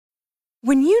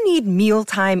When you need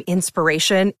mealtime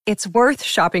inspiration, it's worth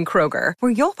shopping Kroger,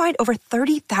 where you'll find over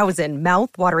 30,000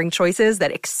 mouth-watering choices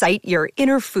that excite your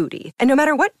inner foodie. And no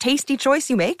matter what tasty choice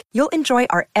you make, you'll enjoy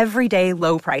our everyday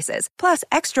low prices, plus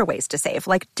extra ways to save,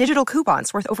 like digital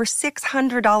coupons worth over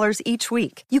 $600 each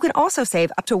week. You can also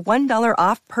save up to $1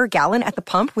 off per gallon at the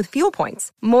pump with fuel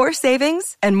points. More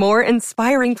savings and more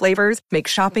inspiring flavors make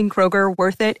shopping Kroger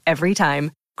worth it every time.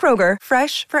 Kroger,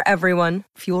 fresh for everyone.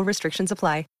 Fuel restrictions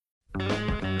apply. All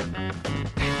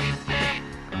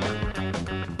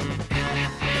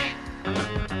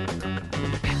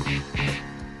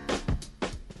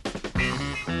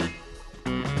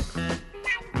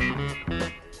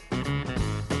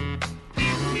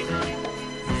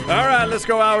right, let's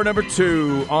go hour number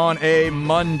 2 on a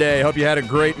Monday. Hope you had a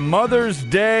great Mother's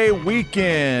Day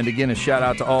weekend. Again, a shout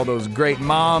out to all those great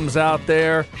moms out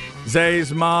there.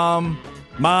 Zay's mom,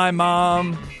 my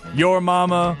mom, your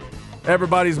mama,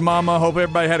 everybody's mama. Hope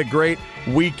everybody had a great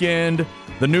weekend.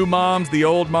 The new moms, the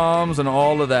old moms, and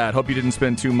all of that. Hope you didn't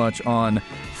spend too much on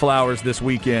flowers this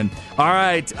weekend. All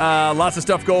right, lots of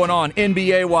stuff going on.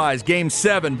 NBA-wise, Game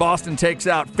 7, Boston takes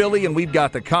out Philly, and we've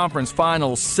got the conference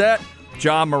finals set.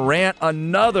 Ja Morant,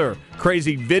 another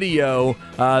crazy video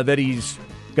that he's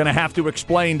going to have to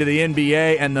explain to the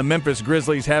NBA, and the Memphis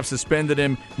Grizzlies have suspended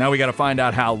him. Now we got to find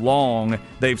out how long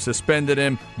they've suspended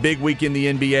him. Big week in the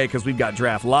NBA because we've got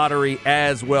draft lottery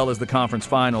as well as the conference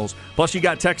finals. Plus, you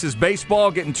got Texas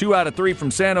baseball getting 2 out of 3 from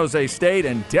San Jose State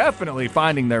and definitely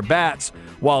finding their bats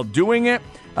while doing it.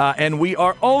 And we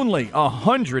are only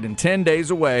 110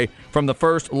 days away from the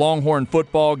first Longhorn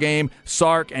football game.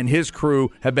 Sark and his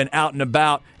crew have been out and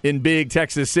about in big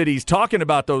Texas cities talking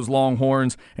about those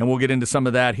Longhorns, and we'll get into some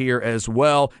of that here as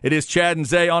well. It is Chad and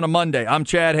Zay on a Monday. I'm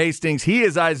Chad Hastings. He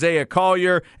is Isaiah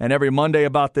Collier, and every Monday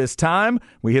about this time,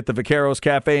 we hit the Vaqueros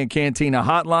Cafe and Cantina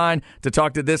hotline to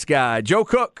talk to this guy, Joe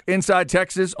Cook, Inside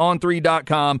Texas on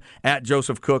 3.com, at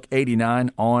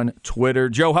JosephCook89 on Twitter.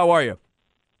 Joe, how are you?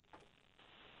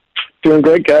 Doing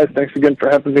great, guys. Thanks again for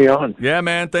having me on. Yeah,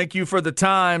 man. Thank you for the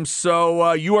time.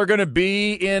 So you are going to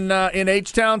be in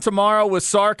H-Town tomorrow with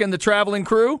Sark and the traveling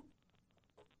crew?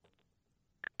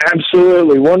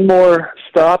 Absolutely. One more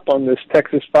stop on this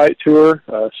Texas Fight Tour.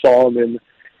 Saw him in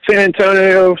San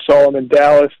Antonio, saw him in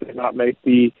Dallas. Did not make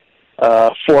the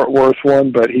Fort Worth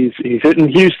one, but he's hitting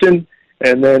Houston.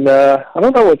 And then I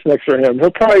don't know what's next for him.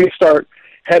 He'll probably start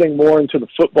heading more into the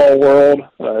football world.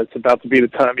 It's about to be the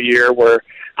time of year where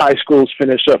high schools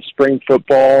finish up spring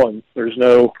football and there's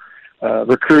no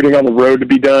recruiting on the road to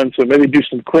be done. So maybe do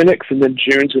some clinics, and then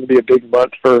June's going to be a big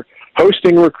month for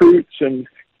hosting recruits and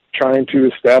trying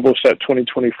to establish that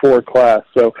 2024 class.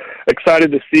 So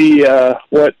excited to see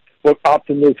what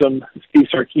optimism Steve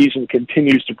Sarkisian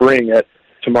continues to bring at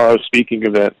tomorrow's speaking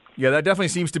event. Yeah, that definitely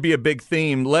seems to be a big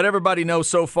theme. Let everybody know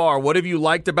so far. What have you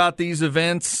liked about these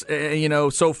events?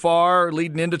 So far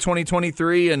leading into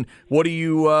 2023, and what are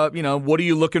you, what are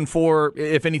you looking for,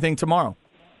 if anything, tomorrow?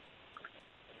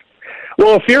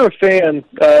 Well, if you're a fan,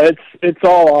 it's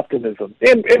all optimism,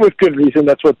 and with good reason.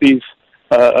 That's what these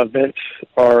events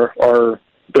are.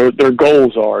 Their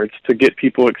goals are. It's to get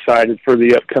people excited for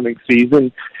the upcoming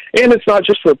season, and it's not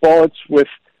just football. It's with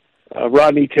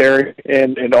Rodney Terry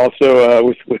and also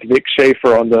with Nick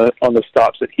Schaefer on the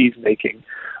stops that he's making.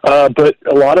 But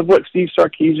a lot of what Steve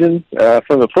Sarkisian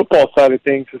from the football side of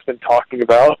things has been talking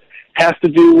about has to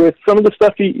do with some of the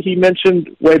stuff he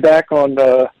mentioned way back on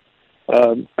the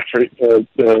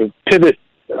Pivot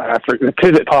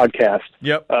podcast.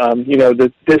 Yep.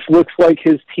 This looks like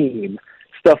his team,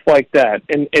 stuff like that,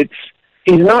 and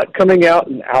he's not coming out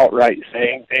and outright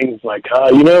saying things like,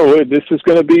 this is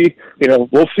going to be,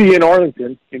 we'll see you in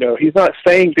Arlington. He's not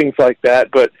saying things like that,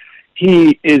 but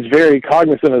he is very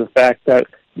cognizant of the fact that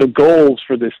the goals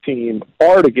for this team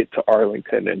are to get to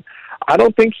Arlington. And I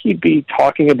don't think he'd be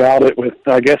talking about it with,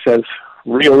 I guess, as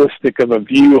realistic of a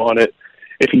view on it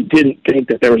if he didn't think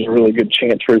that there was a really good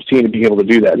chance for his team to be able to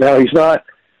do that. Now, he's not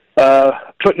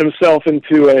putting himself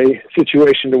into a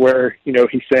situation to where,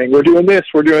 he's saying, we're doing this,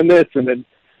 and then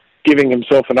giving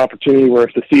himself an opportunity where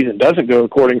if the season doesn't go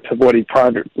according to what he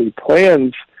privately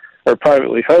plans or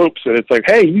privately hopes, and it's like,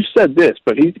 hey, you said this,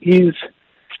 but he's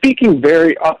speaking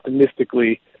very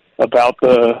optimistically about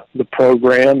the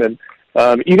program and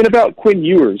even about Quinn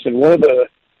Ewers. And one of the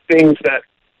things that,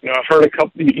 I've heard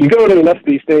you go to enough of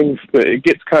these things, but it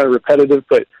gets kind of repetitive,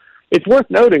 but it's worth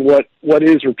noting what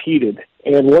is repeated.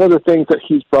 And one of the things that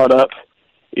he's brought up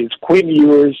is Quinn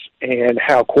Ewers and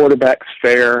how quarterbacks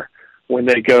fare when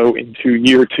they go into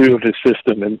year 2 of his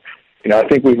system. And, I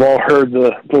think we've all heard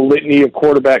the litany of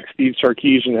quarterbacks Steve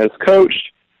Sarkisian has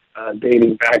coached,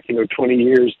 dating back, 20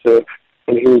 years to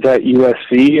when he was at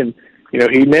USC. And,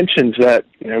 he mentions that,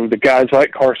 the guys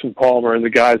like Carson Palmer and the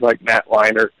guys like Matt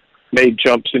Leinart made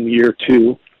jumps in year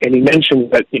 2. And he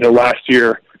mentioned that, last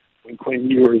year when Quinn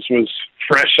Ewers was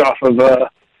fresh off of a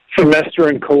semester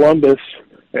in Columbus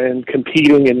and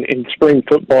competing in spring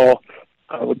football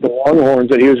with the Longhorns,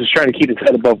 that he was just trying to keep his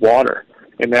head above water.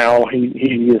 And now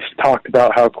he has talked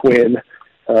about how Quinn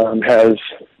has,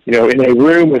 in a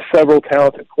room with several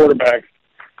talented quarterbacks,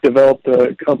 developed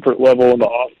a comfort level in the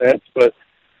offense. But,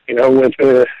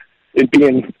 with it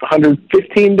being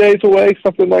 115 days away,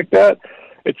 something like that,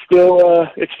 it's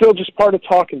still just part of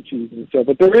talking season. So,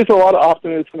 but there is a lot of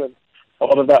optimism, and a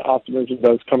lot of that optimism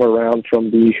does come around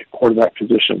from the quarterback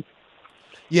position.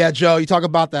 Yeah, Joe, you talk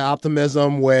about that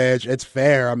optimism, which it's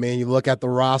fair. I mean, you look at the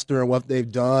roster and what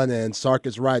they've done, and Sark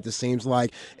is right. It seems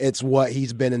like it's what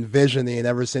he's been envisioning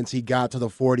ever since he got to the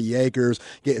 40 acres,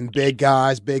 getting big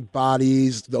guys, big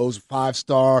bodies, those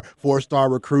 5-star, 4-star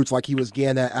recruits like he was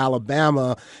getting at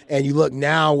Alabama. And you look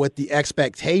now with the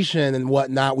expectation and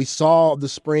whatnot, we saw the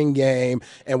spring game,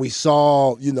 and we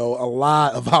saw, a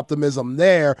lot of optimism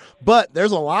there. But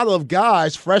there's a lot of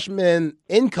guys, freshmen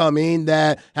incoming,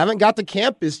 that haven't got to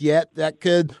campus yet that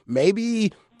could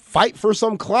maybe fight for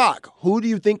some clock. Who do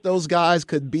you think those guys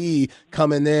could be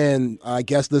coming in, I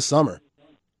guess, this summer?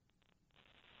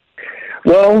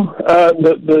 Well,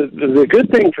 the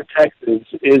good thing for Texas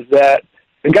is that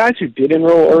the guys who did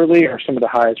enroll early are some of the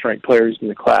highest-ranked players in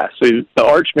the class. So the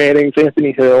Arch Mannings,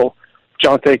 Anthony Hill,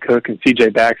 Jonte Cook, and C.J.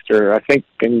 Baxter, I think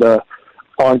in the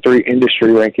On3 industry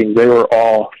rankings, they were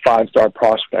all 5-star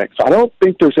prospects. So I don't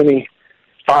think there's any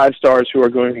 5-stars who are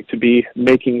going to be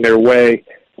making their way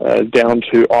down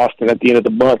to Austin at the end of the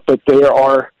month. But there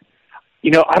are,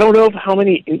 I don't know how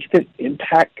many instant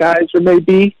impact guys there may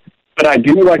be, but I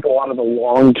do like a lot of the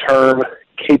long-term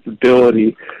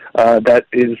capability that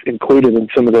is included in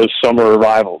some of those summer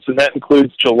arrivals. And that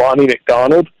includes Jelani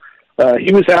McDonald.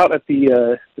 He was out at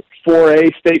the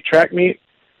 4A state track meet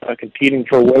competing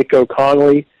for Waco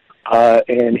Conley.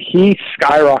 And he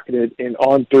skyrocketed in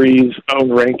On3's own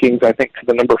rankings, I think, to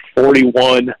the number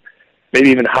 41, maybe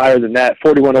even higher than that,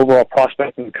 41 overall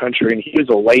prospect in the country, and he was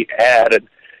a late add. And,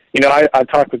 I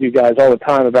talk with you guys all the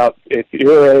time about if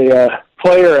you're a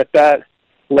player at that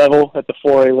level, at the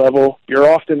 4A level, you're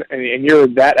often, and you're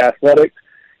that athletic,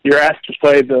 you're asked to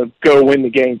play the go win the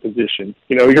game position.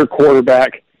 You're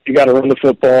quarterback, you got to run the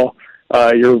football,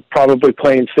 you're probably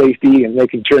playing safety and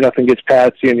making sure nothing gets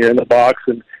past you and you're in the box,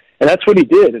 and that's what he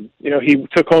did. And, he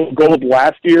took home gold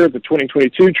last year, the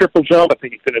 2022 triple jump. I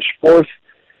think he finished 4th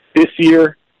this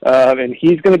year. And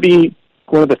he's going to be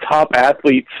one of the top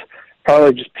athletes,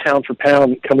 probably just pound for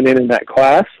pound, coming in that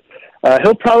class.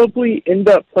 He'll probably end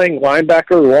up playing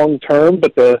linebacker long term,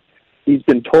 but he's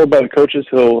been told by the coaches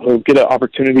he'll get an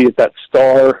opportunity at that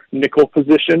star nickel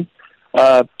position.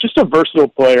 Just a versatile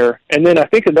player. And then I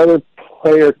think another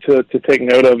player to take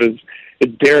note of is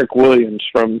Derek Williams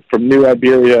from New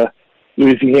Iberia,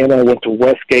 Louisiana, went to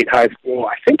Westgate High School.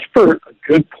 I think for a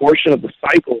good portion of the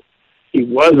cycle, he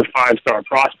was a 5-star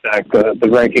prospect. The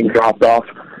ranking dropped off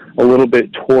a little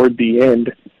bit toward the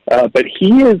end. But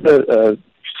he is a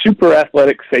super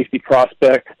athletic safety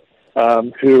prospect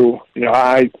who,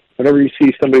 whenever you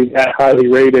see somebody that highly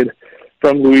rated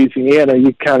from Louisiana,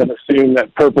 you kind of assume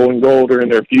that purple and gold are in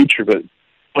their future. But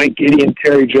Blake Gideon,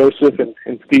 Terry Joseph,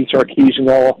 and Steve Sarkisian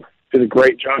all did a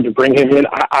great job to bring him in.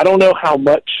 I don't know how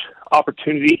much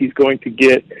opportunity he's going to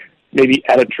get maybe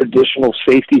at a traditional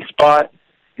safety spot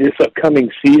this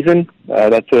upcoming season.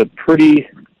 That's a pretty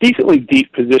decently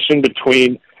deep position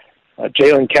between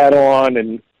Jalen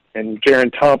Catalon and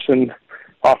Jaron Thompson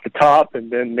off the top, and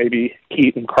then maybe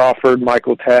Keaton Crawford,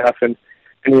 Michael Taff, and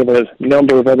any of a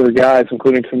number of other guys,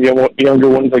 including some younger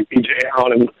ones like B.J.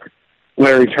 Allen and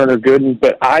Larry Turner Gooden.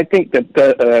 But I think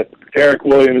that Derek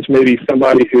Williams may be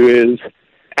somebody who is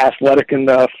athletic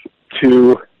enough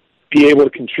to be able to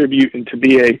contribute and to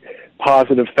be a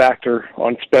positive factor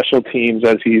on special teams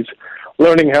as he's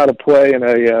learning how to play in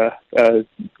a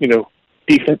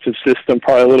defensive system,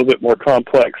 probably a little bit more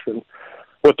complex than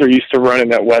what they're used to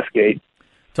running at Westgate.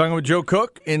 Talking with Joe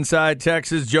Cook inside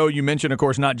Texas. Joe, you mentioned, of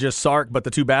course, not just Sark, but the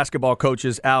two basketball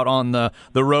coaches out on the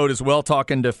road as well,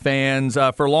 talking to fans.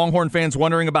 For Longhorn fans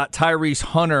wondering about Tyrese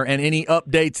Hunter and any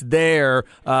updates there,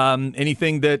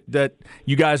 anything that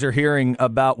you guys are hearing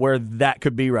about where that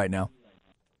could be right now?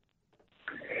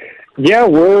 Yeah,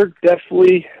 we're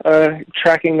definitely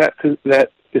tracking that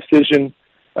decision,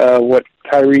 what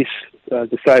Tyrese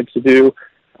decides to do,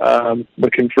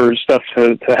 looking for stuff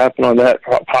to happen on that.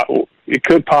 It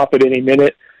could pop at any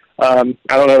minute. I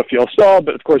don't know if y'all saw,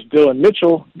 but of course Dylan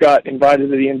Mitchell got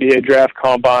invited to the NBA draft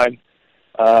combine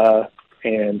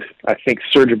and I think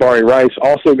Sir'Jabari Rice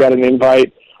also got an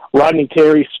invite. Rodney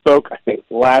Terry spoke, I think,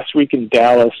 last week in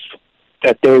Dallas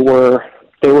that they were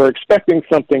expecting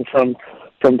something from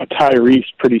Tyrese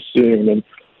pretty soon. And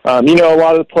a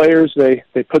lot of the players they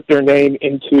put their name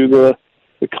into the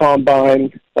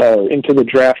combine, into the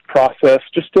draft process,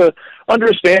 just to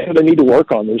understand what they need to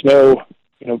work on. There's no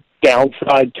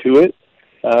downside to it.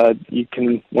 You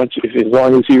can as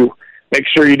long as you make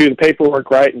sure you do the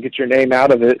paperwork right and get your name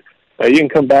out of it, you can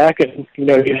come back and you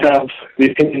have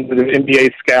the opinions of the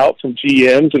NBA scouts and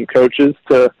GMs and coaches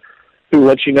who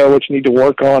let you know what you need to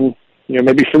work on,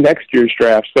 maybe for next year's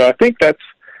draft. So I think that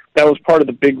was part of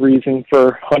the big reason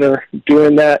for Hunter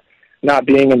doing that. Not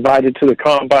being invited to the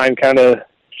combine kind of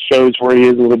shows where he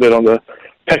is a little bit on the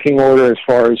pecking order as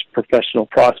far as professional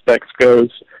prospects goes.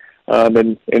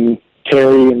 And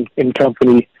Terry and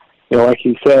company, like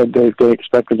he said, they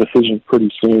expect a decision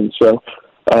pretty soon. So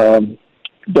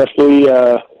definitely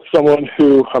someone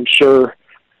who I'm sure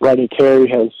Rodney Terry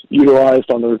has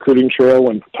utilized on the recruiting trail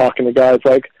when talking to guys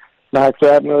like Max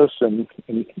Abnos and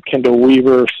Kendall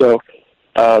Weaver. So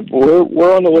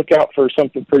we're on the lookout for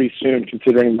something pretty soon,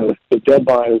 considering the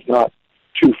deadline is not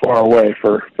too far away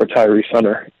for Tyrese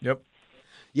Hunter. Yep.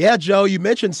 Yeah, Joe, you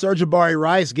mentioned Sir'Jabari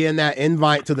Rice getting that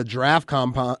invite to the draft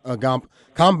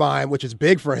combine, which is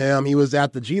big for him. He was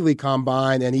at the G League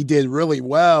combine, and he did really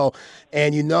well.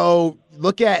 And,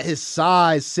 look at his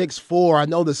size, 6'4". I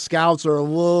know the scouts are a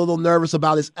little nervous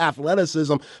about his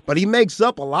athleticism, but he makes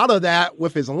up a lot of that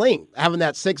with his length, having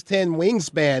that 6'10"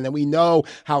 wingspan. And we know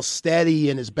how steady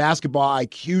and his basketball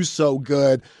IQ so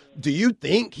good. Do you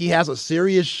think he has a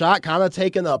serious shot, kind of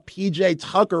taking a PJ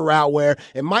Tucker route where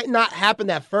it might not happen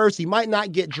at first, he might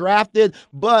not get drafted,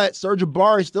 but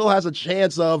Sir'Jabari still has a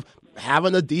chance of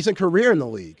having a decent career in the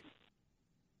league?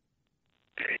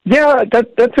 Yeah,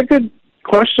 that's a good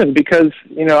question because,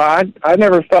 I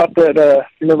never thought that,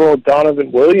 remember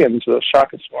Donovan Williams, a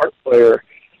Shaka Smart player,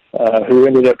 who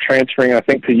ended up transferring, I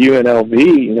think, to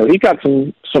UNLV, he got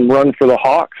some run for the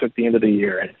Hawks at the end of the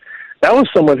year. And that was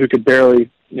someone who could barely,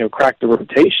 crack the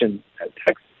rotation at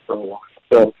Texas for a while.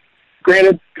 So,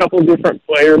 granted, a couple of different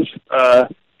players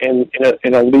in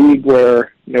a league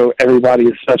where, everybody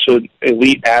is such an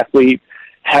elite athlete,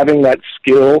 having that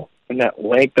skill and that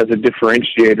length as a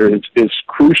differentiator is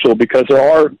crucial because there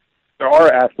are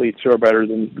athletes who are better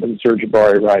than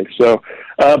Sir'Jabari Rice. So,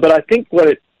 but I think what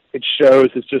it shows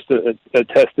is just a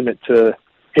testament to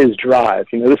his drive.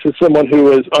 This is someone who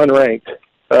was unranked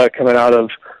coming out of,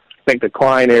 I think, the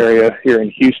Klein area here in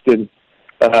Houston,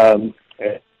 before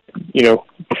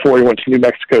he went to New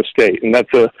Mexico State. And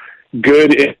that's a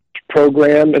good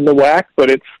program in the WAC, but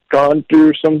it's gone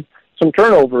through some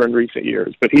turnover in recent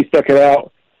years. But he stuck it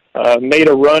out, made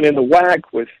a run in the WAC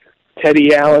with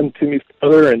Teddy Allen, Timmy's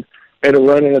brother, and made a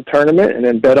run in a tournament and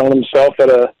then bet on himself at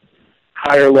a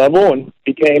higher level and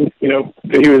became, he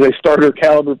was a starter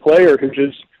caliber player who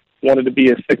just wanted to be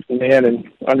a sixth man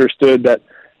and understood that,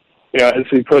 as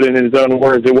he put it in his own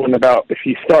words, it wasn't about if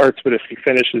he starts, but if he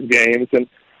finishes games. And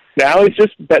now he's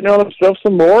just betting on himself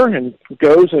some more and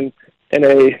goes in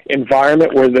a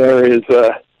environment where there is,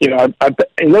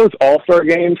 in those all-star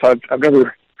games, I've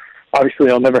never, obviously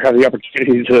I'll never have the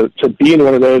opportunity to be in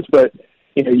one of those, but,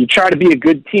 you try to be a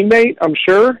good teammate, I'm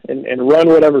sure, and run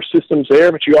whatever system's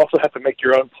there, but you also have to make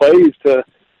your own plays to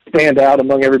stand out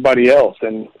among everybody else.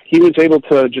 And he was able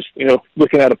to just,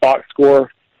 looking at a box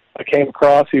score I came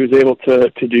across, he was able to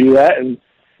do that and,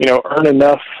 earn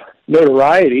enough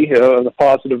notoriety, the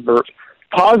positive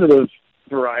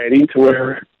variety to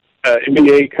where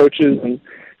NBA coaches and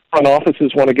front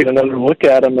offices want to get another look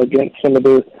at him against some of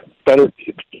the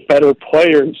better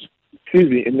players,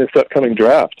 in this upcoming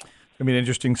draft. Going to be an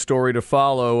interesting story to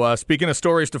follow. Speaking of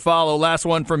stories to follow, last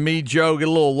one from me, Joe. Get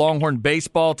a little Longhorn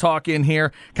baseball talk in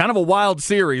here. Kind of a wild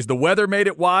series. The weather made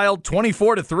it wild.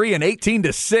 24-3 and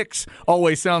 18-6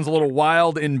 always sounds a little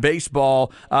wild in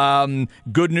baseball.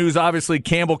 Good news, obviously,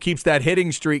 Campbell keeps that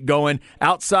hitting streak going.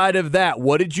 Outside of that,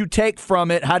 what did you take from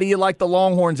it? How do you like the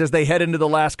Longhorns as they head into the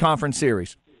last conference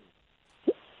series?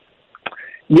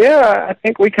 Yeah, I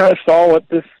think we kind of saw what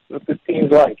this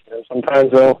team's like.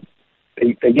 Sometimes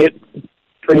they get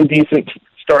pretty decent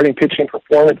starting pitching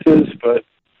performances, but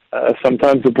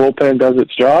sometimes the bullpen does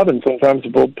its job, and sometimes the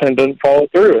bullpen doesn't follow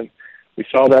through. And we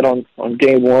saw that on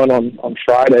game one on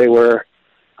Friday, where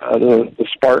the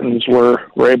Spartans were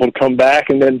able to come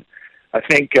back. And then I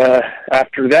think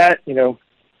after that,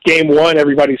 game one,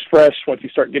 everybody's fresh. Once you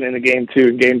start getting into game two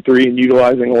and game three and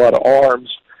utilizing a lot of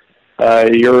arms,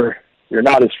 you're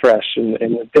not as fresh, and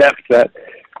the depth that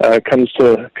comes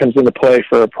into play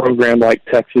for a program like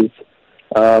Texas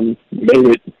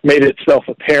made itself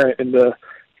apparent in the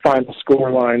final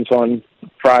score lines on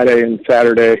Friday and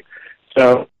Saturday.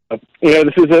 So,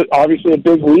 this is obviously a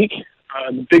big week.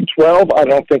 The Big 12, I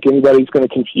don't think anybody's going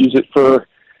to confuse it for,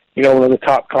 one of the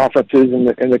top conferences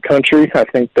in the country. I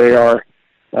think they are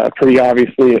pretty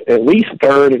obviously at least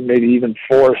third and maybe even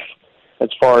fourth as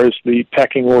far as the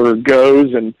pecking order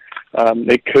goes. And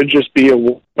they could just be a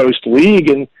host league,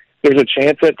 and there's a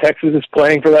chance that Texas is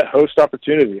playing for that host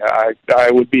opportunity.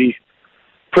 I would be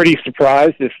pretty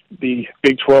surprised if the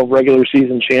Big 12 regular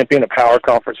season champion, a power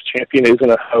conference champion, isn't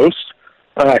a host.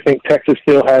 I think Texas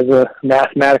still has a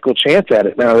mathematical chance at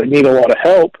it. Now, they need a lot of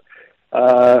help,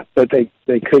 but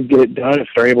they could get it done if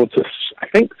they're able to.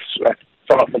 I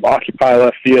saw them occupy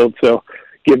left field, so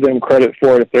give them credit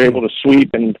for it if they're able to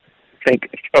sweep. And I think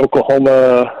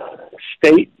Oklahoma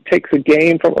State takes a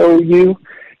game from OU,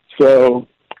 so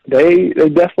they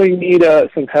definitely need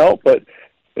some help. But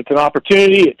it's an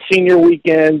opportunity. It's senior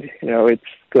weekend. It's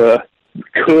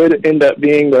could end up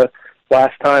being the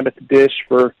last time at the Dish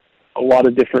for a lot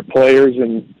of different players.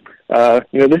 And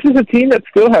this is a team that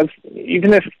still has,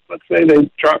 even if, let's say, they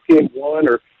drop game one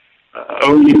or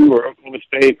OU or Oklahoma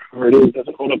State, whoever it is,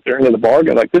 doesn't hold up their end of the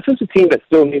bargain. Like, this is a team that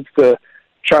still needs to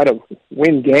try to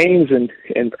win games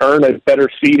and earn a better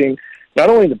seeding, not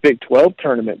only the Big 12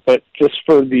 tournament, but just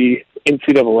for the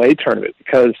NCAA tournament.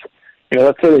 Because,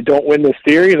 let's say they don't win this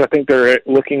series, I think they're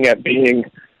looking at being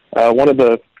one of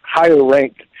the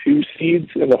higher-ranked 2 seeds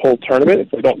in the whole tournament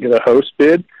if they don't get a host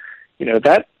bid.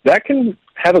 That can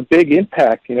have a big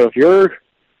impact. If you're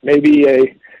maybe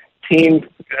a team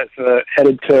that's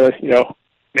headed to,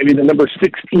 maybe the number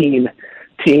 16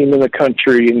 team in the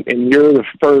country, and you're the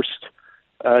first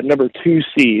number 2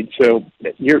 seed, so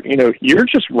you're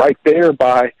just right there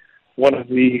by one of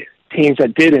the teams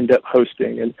that did end up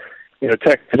hosting. And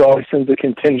Texas always sends a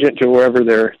contingent to wherever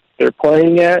they're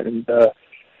playing at, and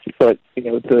but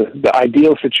the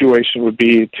ideal situation would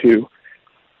be to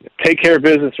take care of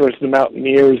business versus the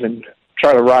Mountaineers and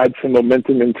try to ride some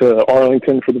momentum into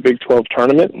Arlington for the Big 12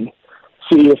 tournament and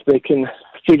see if they can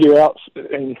figure out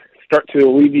and start to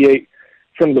alleviate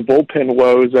some of the bullpen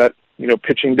woes that,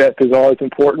 pitching depth is always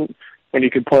important when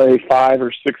you could play 5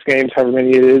 or 6 games, however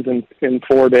many it is, in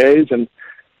 4 days. And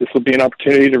this will be an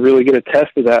opportunity to really get a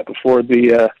test of that before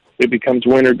it becomes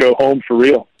win or go home for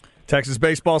real. Texas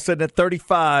baseball sitting at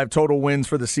 35 total wins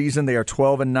for the season. They are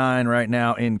 12-9 right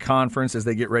now in conference as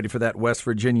they get ready for that West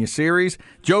Virginia series.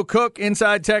 Joe Cook,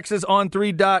 Inside Texas on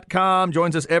 3.com,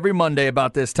 joins us every Monday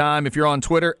about this time. If you're on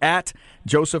Twitter, at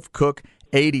Joseph Cook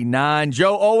 89.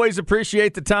 Joe, always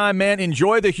appreciate the time, man.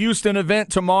 Enjoy the Houston event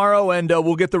tomorrow, and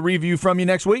we'll get the review from you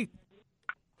next week.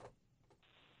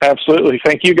 Absolutely.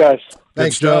 Thank you, guys.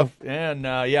 Thanks, Joe. And,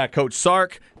 Coach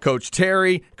Sark, Coach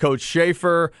Terry, Coach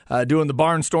Schaefer doing the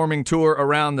barnstorming tour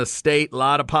around the state. A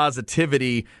lot of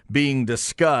positivity being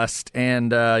discussed.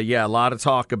 And, a lot of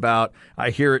talk about, I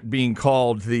hear it being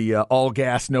called the all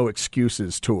gas, no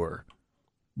excuses tour.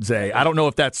 Zay, I don't know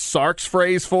if that's Sark's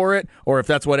phrase for it or if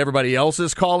that's what everybody else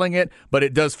is calling it, but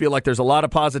it does feel like there's a lot of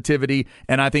positivity,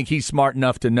 and I think he's smart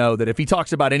enough to know that if he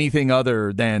talks about anything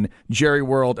other than Jerry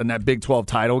World and that Big 12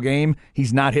 title game,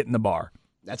 he's not hitting the bar.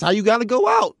 That's how you got to go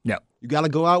out. Yeah. You got to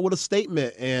go out with a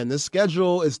statement, and this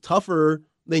schedule is tougher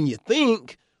than you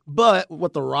think, but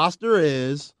what the roster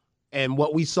is and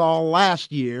what we saw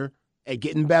last year, and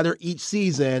getting better each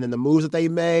season, and the moves that they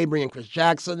made, bringing Chris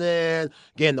Jackson in,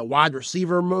 getting the wide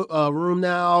receiver room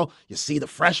now. You see the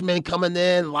freshmen coming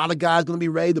in. A lot of guys going to be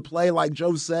ready to play, like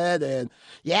Joe said. And,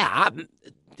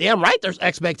 damn right, there's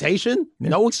expectation. Yeah.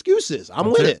 No excuses. I'm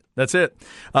with it. That's it.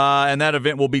 And that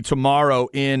event will be tomorrow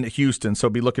in Houston. So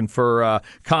be looking for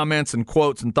comments and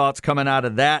quotes and thoughts coming out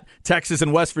of that. Texas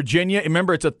and West Virginia.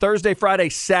 Remember, it's a Thursday, Friday,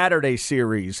 Saturday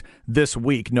series this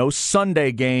week. No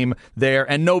Sunday game there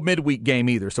and no midweek game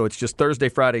either. So it's just Thursday,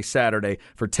 Friday, Saturday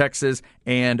for Texas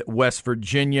and West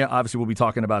Virginia. Obviously, we'll be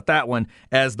talking about that one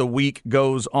as the week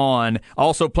goes on.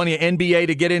 Also, plenty of NBA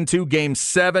to get into. Game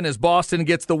 7 as Boston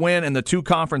gets the win and the 2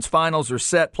 conference finals are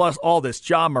set. Plus all this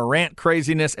Ja Morant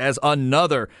craziness as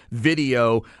another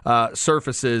video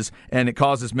surfaces, and it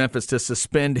causes Memphis to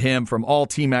suspend him from all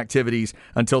team activities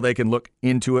until they can look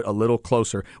into it a little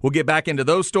closer. We'll get back into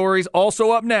those stories.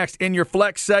 Also up next in your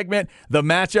Flex segment, the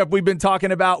matchup we've been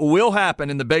talking about will happen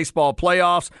in the baseball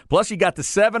playoffs. Plus, you got the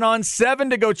 7-on-7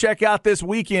 to go check out this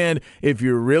weekend if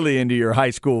you're really into your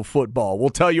high school football. We'll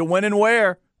tell you when and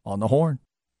where on the Horn.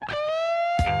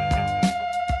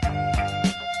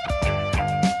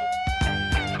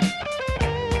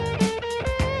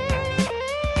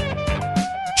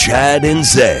 Chad and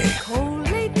Zay. Cold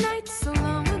late nights so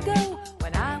long ago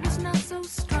when I was not so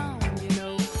strong, a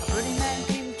pretty man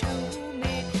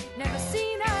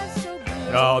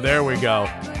there we go.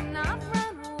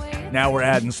 Now we're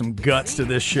adding some guts to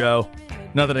this show.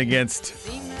 Nothing against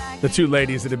the two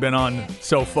ladies that have been on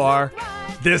so far.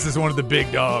 This is one of the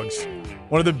big dogs.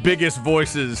 One of the biggest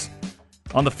voices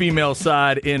on the female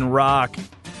side in rock.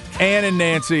 Ann and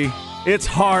Nancy, it's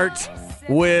Heart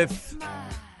with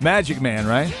Magic Man,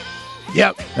 right?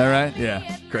 Yep. All right?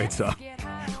 Yeah. Great song.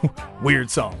 Weird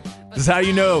song. This is how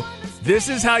you know. This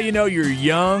is how you know you're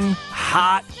young,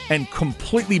 hot, and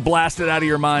completely blasted out of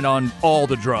your mind on all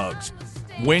the drugs.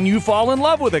 When you fall in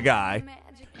love with a guy,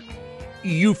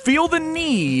 you feel the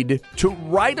need to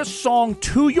write a song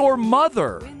to your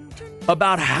mother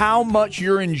about how much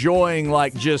you're enjoying,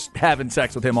 like, just having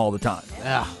sex with him all the time.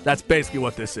 Yeah. That's basically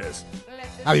what this is.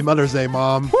 Happy Mother's Day,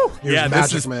 Mom. Here's Yeah,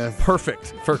 Magic this is Man.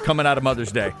 perfect for coming out of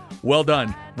Mother's Day. Well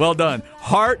done. Well done.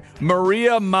 Hart,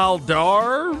 Maria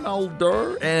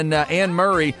Maldar, and Ann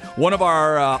Murray, one of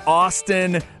our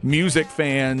Austin music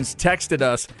fans, texted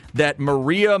us that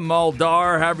Maria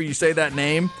Maldar, however you say that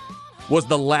name, was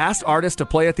the last artist to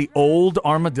play at the old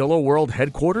Armadillo World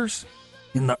headquarters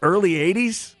in the early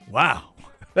 80s. Wow.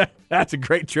 That's a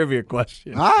great trivia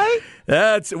question. All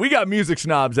right. We got music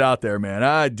snobs out there, man.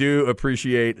 I do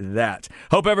appreciate that.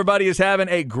 Hope everybody is having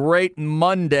a great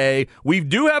Monday. We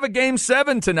do have a Game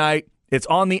 7 tonight. It's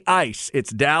on the ice.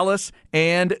 It's Dallas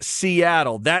and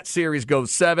Seattle. That series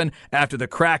goes 7 after the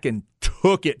Kraken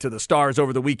took it to the Stars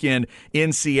over the weekend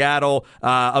in Seattle.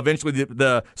 Eventually,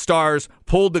 the Stars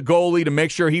pulled the goalie to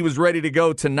make sure he was ready to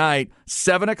go tonight.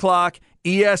 7 o'clock,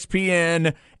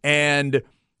 ESPN, and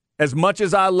as much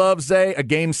as I love, Zay, a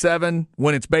Game 7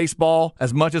 when it's baseball,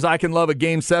 as much as I can love a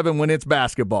Game 7 when it's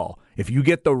basketball, if you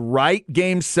get the right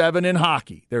Game 7 in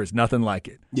hockey, there is nothing like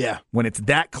it. Yeah. When it's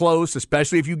that close,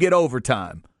 especially if you get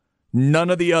overtime,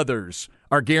 none of the others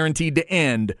are guaranteed to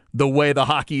end the way the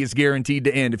hockey is guaranteed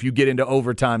to end if you get into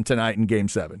overtime tonight in Game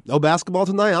 7. No basketball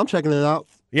tonight? I'm checking it out.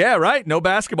 Yeah, right. No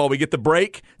basketball. We get the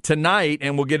break tonight,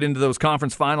 and we'll get into those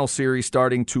conference final series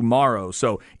starting tomorrow.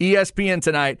 So ESPN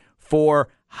tonight for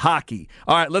hockey.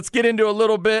 All right, let's get into a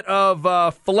little bit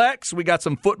of flex. We got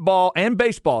some football and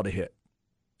baseball to hit.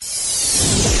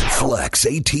 Flex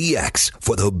ATX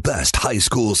for the best high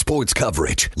school sports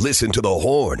coverage. Listen to the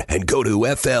Horn and go to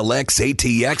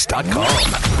FLXATX.com.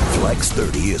 Flex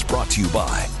 30 is brought to you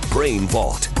by Brain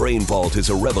Vault. Brain Vault is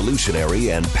a revolutionary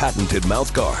and patented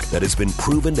mouthguard that has been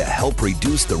proven to help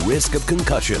reduce the risk of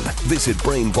concussion. Visit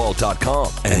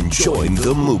BrainVault.com and join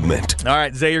the movement. All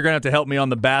right, Zay, you're going to have to help me on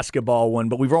the basketball one,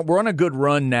 but we're on a good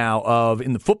run now of,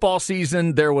 in the football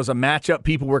season, there was a matchup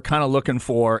people were kind of looking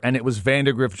for, and it was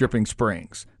Vandergrift Dripping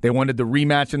Springs. They wanted the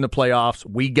rematch in the playoffs.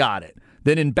 We got it.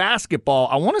 Then in basketball,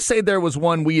 I want to say there was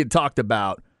one we had talked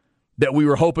about that we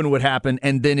were hoping would happen,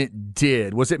 and then it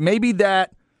did. Was it maybe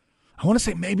that? I want to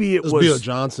say maybe it was Beal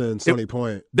Johnson, Stony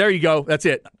Point. There you go. That's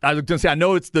it. I was going to say, I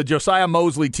know it's the Josiah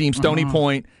Mosley team, Stony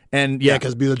Point, and Yeah,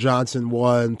 because Beal Johnson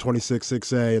won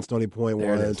 26-6A and Stony Point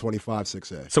won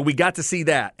 25-6A. So we got to see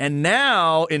that. And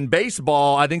now in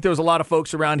baseball, I think there was a lot of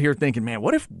folks around here thinking, man,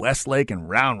 what if Westlake and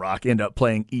Round Rock end up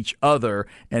playing each other?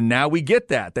 And now we get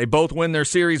that. They both win their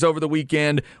series over the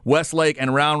weekend. Westlake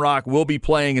and Round Rock will be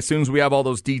playing as soon as we have all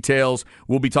those details.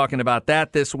 We'll be talking about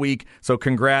that this week. So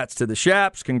congrats to the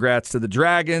Shaps. Congrats to the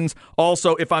Dragons.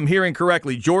 Also, if I'm hearing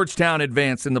correctly, Georgetown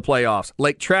advanced in the playoffs.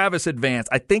 Lake Travis advanced.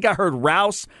 I think I heard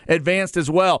Rouse advanced as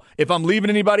well. If I'm leaving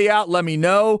anybody out, let me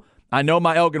know. I know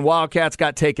my Elgin Wildcats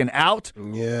got taken out.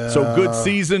 Yeah. So good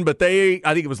season, but I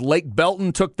think it was Lake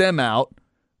Belton took them out.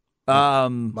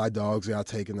 My dogs got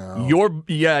taken out. Your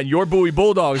Bowie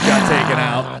Bulldogs got taken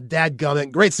out.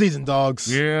 Dadgummit. Great season,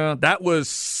 dogs. Yeah, that was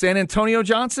San Antonio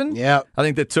Johnson. Yeah. I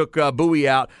think that took Bowie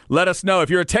out. Let us know. If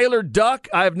you're a Taylor Duck,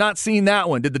 I have not seen that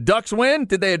one. Did the Ducks win?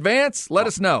 Did they advance? Let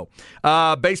us know.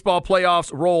 Baseball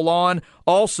playoffs roll on.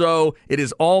 Also, it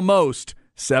is almost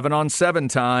 7-on-7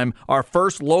 time. Our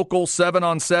first local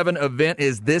 7-on-7 event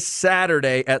is this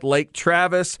Saturday at Lake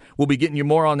Travis. We'll be getting you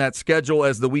more on that schedule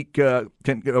as the week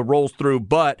rolls through.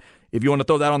 But if you want to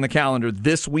throw that on the calendar,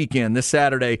 this weekend, this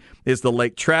Saturday, is the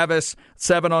Lake Travis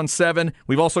 7-on-7.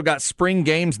 We've also got spring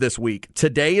games this week.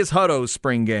 Today is Hutto's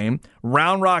spring game.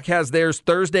 Round Rock has theirs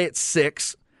Thursday at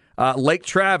 6. Lake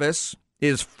Travis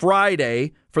is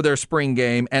Friday for their spring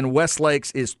game, and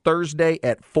Westlake's is Thursday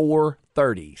at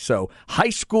 4:30. So high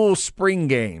school spring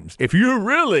games. If you're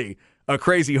really a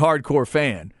crazy hardcore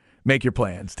fan, make your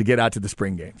plans to get out to the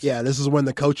spring games. Yeah, this is when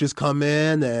the coaches come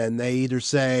in and they either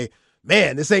say,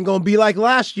 man, this ain't going to be like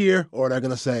last year, or they're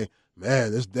going to say,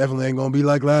 man, this definitely ain't going to be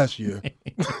like last year.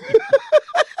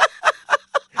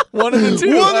 One of the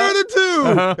two. One or the two.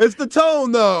 Uh-huh. It's the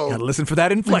tone, though. Gotta listen for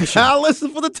that inflection. Gotta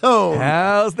listen for the tone.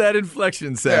 How's that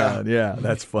inflection sound? Yeah,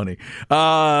 that's funny.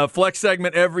 Flex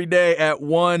segment every day at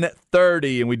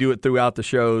 1:30, and we do it throughout the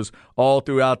shows, all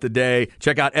throughout the day.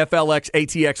 Check out FLX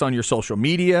ATX on your social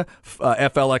media,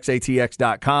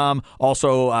 FLXATX.com.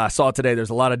 Also, I saw today there's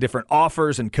a lot of different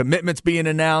offers and commitments being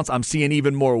announced. I'm seeing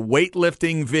even more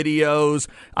weightlifting videos.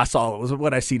 I saw,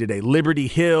 what I see today, Liberty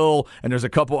Hill, and there's a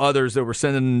couple others that were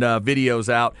sending videos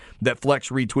out that Flex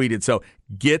retweeted. So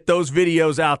get those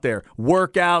videos out there.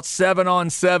 Workouts,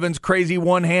 7-on-7s, crazy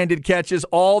one-handed catches,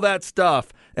 all that stuff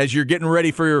as you're getting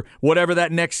ready for whatever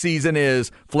that next season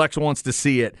is. Flex wants to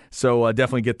see it, so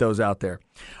definitely get those out there.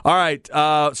 All right,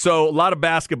 so a lot of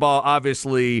basketball,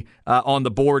 obviously, on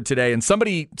the board today. And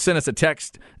somebody sent us a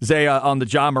text, Zay, on the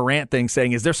Ja Morant thing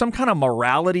saying, is there some kind of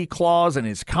morality clause in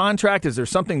his contract? Is there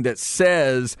something that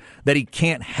says that he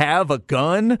can't have a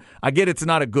gun? I get it's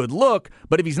not a good look,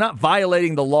 but if he's not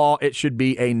violating the law, it should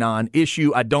be a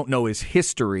non-issue. I don't know his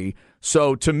history.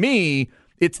 So to me,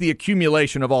 it's the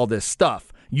accumulation of all this stuff.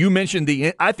 You mentioned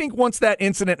I think once that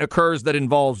incident occurs that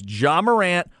involves Ja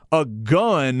Morant, a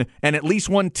gun, and at least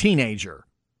one teenager,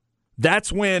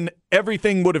 that's when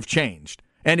everything would have changed.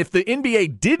 And if the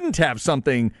NBA didn't have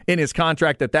something in his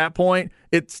contract at that point,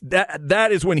 it's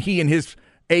that is when he and his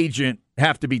agent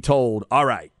have to be told, all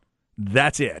right,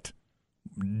 that's it.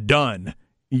 Done.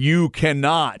 You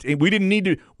cannot. And we didn't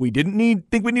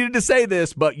think we needed to say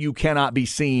this, but you cannot be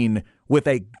seen with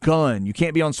a gun. You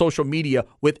can't be on social media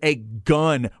with a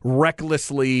gun,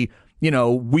 recklessly,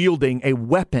 wielding a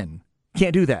weapon.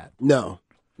 Can't do that. No,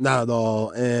 not at all.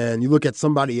 And you look at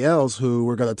somebody else who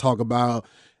we're going to talk about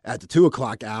at the 2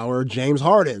 o'clock hour, James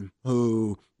Harden,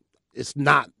 who is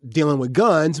not dealing with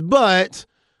guns, but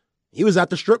he was at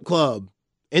the strip club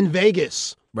in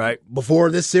Vegas. Right. Before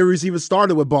this series even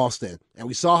started with Boston. And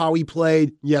we saw how he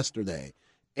played yesterday.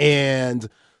 And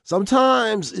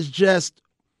sometimes it's just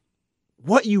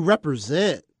what you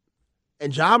represent.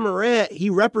 And Ja Morant, he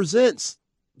represents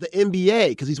the NBA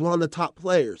because he's one of the top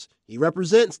players. He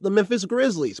represents the Memphis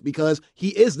Grizzlies because he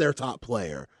is their top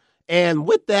player. And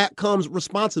with that comes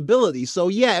responsibility. So,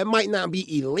 yeah, it might not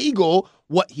be illegal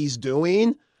what he's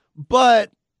doing,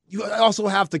 but you also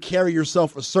have to carry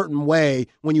yourself a certain way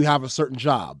when you have a certain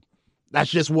job. That's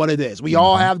just what it is. We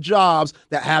all have jobs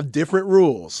that have different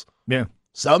rules. Yeah.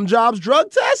 Some jobs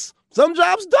drug test, some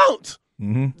jobs don't.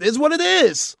 Mm-hmm. It's what it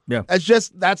is. Yeah.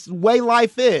 That's the way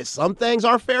life is. Some things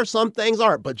are fair, some things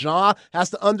aren't. But Ja has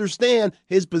to understand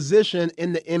his position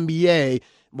in the NBA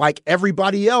like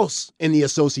everybody else in the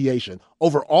association.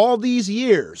 Over all these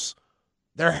years,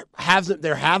 there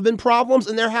have been problems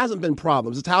and there hasn't been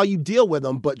problems. It's how you deal with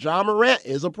them. But Ja Morant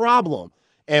is a problem.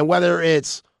 And whether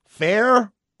it's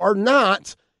fair or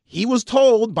not, he was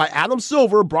told by Adam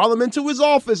Silver, brought him into his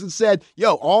office and said,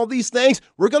 yo, all these things,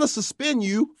 we're going to suspend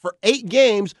you for 8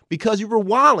 games because you were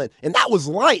wilding. And that was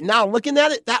light. Now looking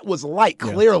at it, that was light,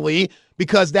 clearly,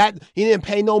 because he didn't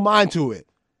pay no mind to it.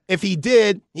 If he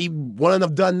did, he wouldn't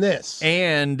have done this.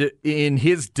 And in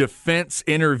his defense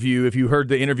interview, if you heard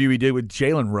the interview he did with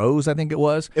Jalen Rose, I think it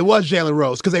was. It was Jalen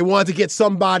Rose because they wanted to get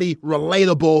somebody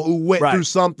relatable who went through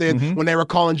something when they were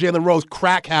calling Jalen Rose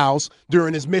Crack House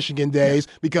during his Michigan days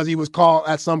because he was called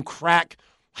at some crack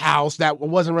house that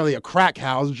wasn't really a crack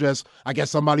house, just I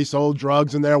guess somebody sold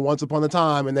drugs in there once upon a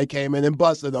time and they came in and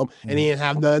busted them and he didn't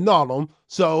have nothing on them.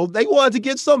 So they wanted to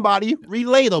get somebody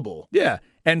relatable. Yeah.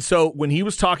 And so when he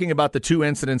was talking about the 2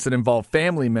 incidents that involved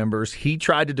family members, he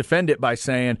tried to defend it by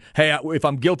saying, hey, if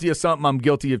I'm guilty of something, I'm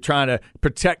guilty of trying to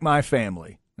protect my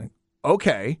family.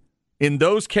 Okay. In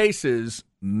those cases,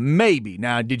 maybe.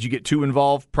 Now, did you get too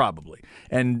involved? Probably.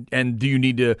 And do you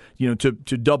need to,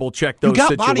 to double check those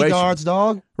situations? You got bodyguards,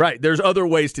 dog. Right. There's other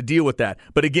ways to deal with that.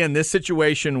 But again, this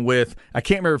situation with, I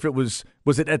can't remember if it was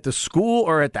it at the school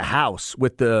or at the house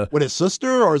with his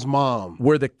sister or his mom?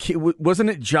 Where the kid,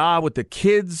 wasn't it Ja with the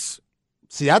kids?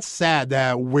 See, that's sad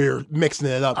that we're mixing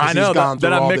it up. I know he's gone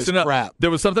that I'm mixing this up. Crap.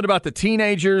 There was something about the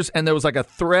teenagers, and there was like a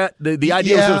threat. The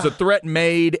idea was there was a threat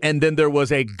made, and then there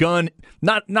was a gun,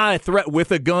 not a threat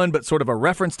with a gun, but sort of a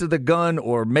reference to the gun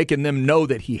or making them know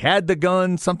that he had the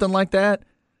gun, something like that.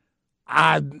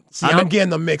 I'm getting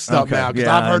them mixed up now because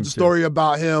I've heard the story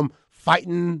about him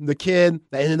fighting the kid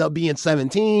that ended up being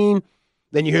 17.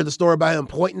 Then you hear the story about him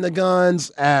pointing the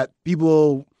guns at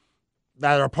people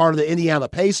that are part of the Indiana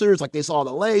Pacers, like they saw the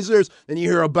lasers. Then you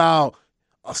hear about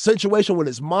a situation with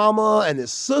his mama and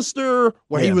his sister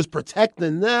where he was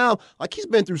protecting them. Like, he's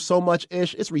been through so much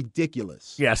ish. It's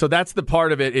ridiculous. Yeah, so that's the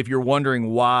part of it. If you're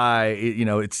wondering why,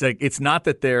 it's like, it's not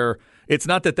that it's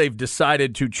not that they've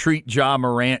decided to treat Ja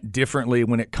Morant differently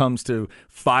when it comes to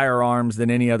firearms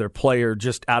than any other player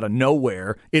just out of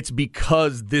nowhere. It's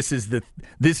because this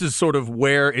is sort of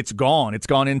where it's gone. It's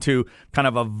gone into kind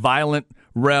of a violent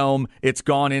realm. It's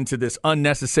gone into this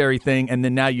unnecessary thing, and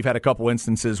then now you've had a couple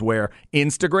instances where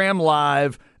Instagram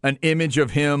Live, an image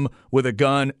of him with a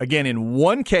gun. Again, in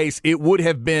one case, it would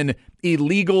have been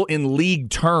illegal in league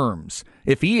terms.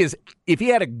 If he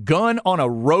had a gun on a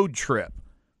road trip,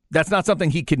 that's not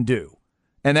something he can do.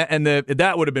 And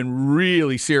that would have been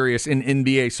really serious in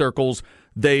NBA circles.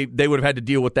 They would have had to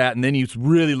deal with that, and then he's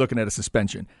really looking at a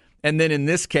suspension. And then in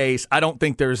this case, I don't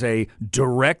think there's a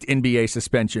direct NBA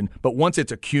suspension, but once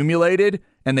it's accumulated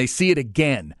and they see it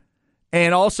again,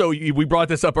 and also we brought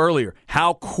this up earlier,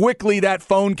 how quickly that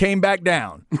phone came back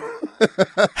down.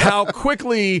 How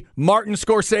quickly Martin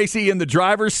Scorsese in the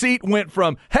driver's seat went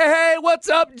from, hey, what's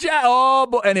up, Jack?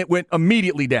 Oh, and it went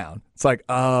immediately down. It's like,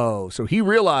 oh, so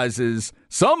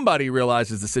somebody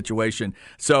realizes the situation.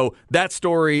 So that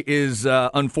story is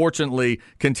unfortunately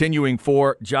continuing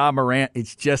for Ja Morant.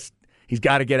 It's just, he's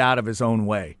got to get out of his own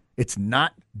way. It's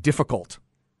not difficult.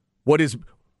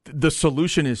 The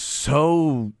solution is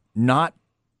so not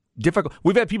difficult.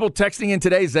 We've had people texting in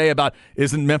today, Zay, about,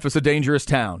 isn't Memphis a dangerous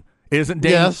town? Isn't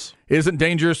dangerous?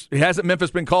 Hasn't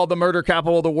Memphis been called the murder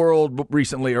capital of the world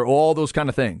recently, or all those kind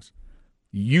of things?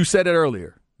 You said it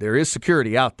earlier. There is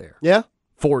security out there. Yeah.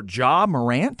 For Ja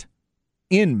Morant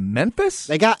in Memphis?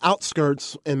 They got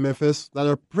outskirts in Memphis that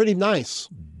are pretty nice.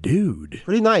 Dude.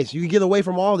 Pretty nice. You can get away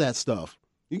from all that stuff.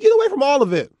 You can get away from all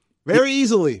of it very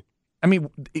easily. I mean,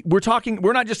 we're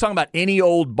not just talking about any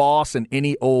old boss and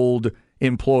any old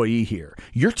employee here.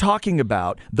 You're talking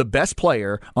about the best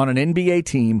player on an NBA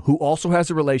team who also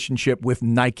has a relationship with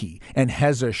Nike and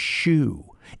has a shoe.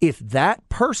 If that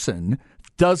person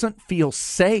doesn't feel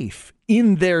safe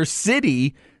in their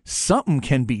city, something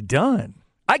can be done.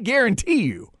 I guarantee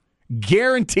you.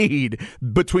 Guaranteed,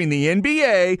 between the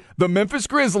NBA, the Memphis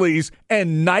Grizzlies,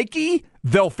 and Nike,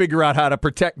 they'll figure out how to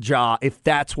protect Ja if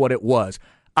that's what it was.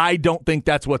 I don't think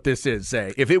that's what this is,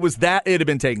 Zay. If it was that, it'd have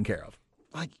been taken care of.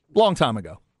 Long time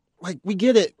ago. We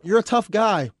get it. You're a tough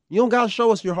guy. You don't got to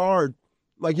show us you're hard.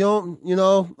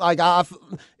 It's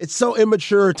so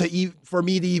immature for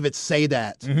me to even say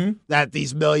that, that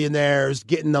these millionaires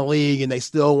get in the league and they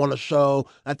still want to show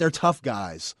that they're tough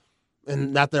guys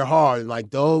and that they're hard.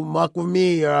 Don't muck with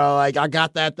me, or I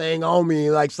got that thing on me,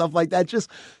 stuff like that. Just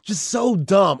so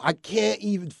dumb. I can't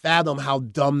even fathom how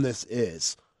dumb this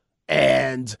is.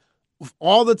 And with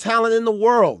all the talent in the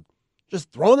world, just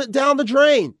throwing it down the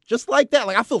drain, just like that.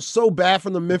 I feel so bad for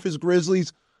the Memphis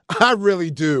Grizzlies. I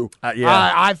really do.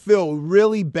 Yeah. I feel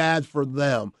really bad for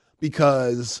them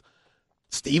because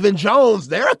Stephen Jones,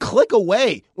 they're a click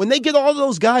away. When they get all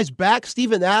those guys back,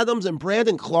 Steven Adams and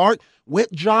Brandon Clark, with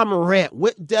Ja Morant,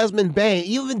 with Desmond Bane,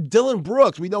 even Dylan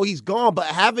Brooks, we know he's gone, but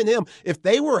having him, if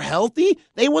they were healthy,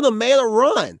 they would have made a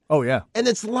run. Oh, yeah. And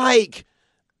it's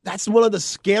that's one of the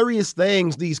scariest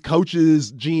things these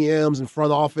coaches, GMs, and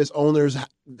front office owners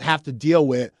have to deal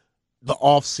with the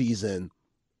offseason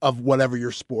of whatever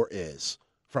your sport is.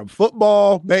 From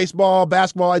football, baseball,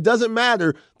 basketball, it doesn't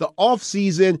matter. The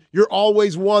offseason, you're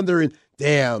always wondering,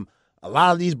 damn, a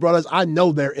lot of these brothers, I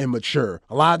know they're immature.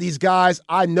 A lot of these guys,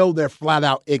 I know they're flat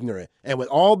out ignorant. And with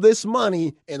all this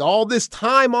money and all this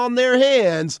time on their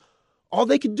hands, all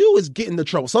they can do is get into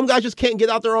trouble. Some guys just can't get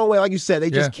out their own way. Like you said, they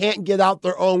just can't get out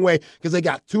their own way because they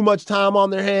got too much time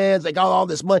on their hands. They got all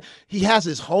this money. He has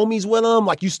his homies with him.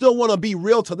 You still want to be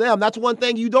real to them. That's one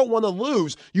thing you don't want to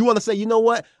lose. You want to say, you know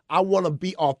what? I want to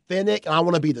be authentic, and I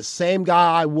want to be the same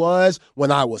guy I was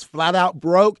when I was flat out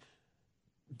broke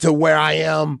to where I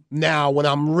am now when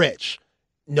I'm rich.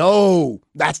 No,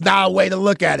 that's not a way to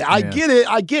look at it. I get it.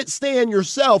 I get staying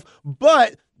yourself,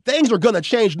 but things are going to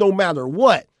change no matter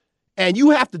what. And you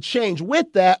have to change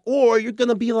with that, or you're going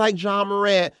to be like Ja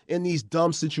Morant in these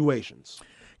dumb situations.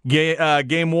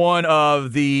 Game one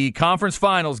of the conference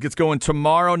finals gets going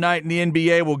tomorrow night in the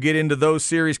NBA. We'll get into those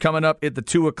series coming up at the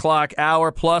 2 o'clock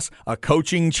hour, plus a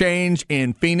coaching change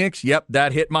in Phoenix. Yep,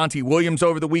 that hit Monty Williams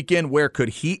over the weekend. Where could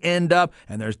he end up?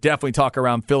 And there's definitely talk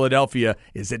around Philadelphia.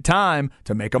 Is it time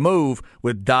to make a move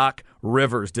with Doc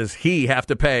Rivers? Does he have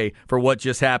to pay for what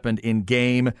just happened in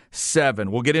Game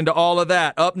 7? We'll get into all of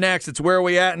that. Up next, it's Where Are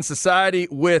We At in Society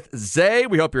with Zay.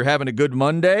 We hope you're having a good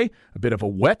Monday, a bit of a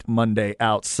wet Monday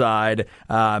outside.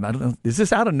 I don't know. Is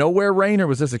this out of nowhere rain, or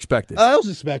was this expected? It was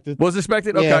expected. Was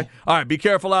expected? Okay. Yeah. All right, be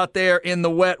careful out there in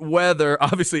the wet weather.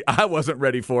 Obviously, I wasn't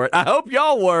ready for it. I hope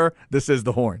y'all were. This is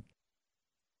The Horn.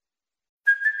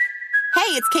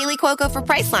 Hey, it's Kaylee Cuoco for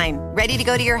Priceline. Ready to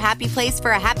go to your happy place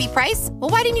for a happy price? Well,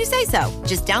 why didn't you say so?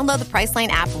 Just download the Priceline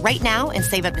app right now and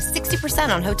save up to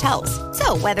 60% on hotels.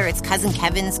 So whether it's Cousin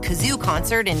Kevin's Kazoo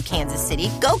Concert in Kansas City,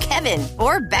 go Kevin,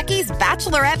 or Becky's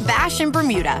Bachelorette Bash in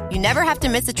Bermuda, you never have to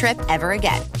miss a trip ever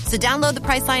again. So download the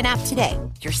Priceline app today.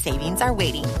 Your savings are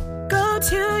waiting. Go to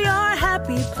your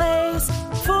happy place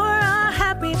for a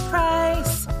happy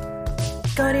price.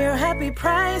 Go to your happy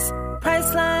price,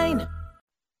 Priceline.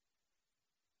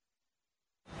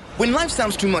 When life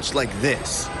sounds too much like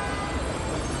this,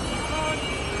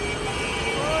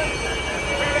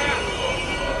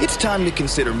 it's time to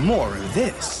consider more of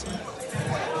this.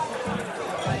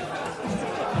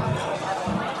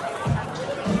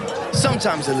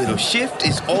 Sometimes a little shift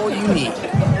is all you need.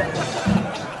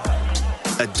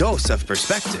 A dose of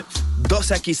perspective. Dos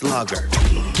Equis Lager.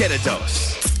 Get a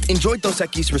dose. Enjoy Dos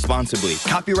Equis responsibly.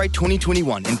 Copyright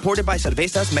 2021. Imported by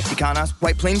Cervezas Mexicanas,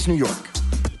 White Plains, New York.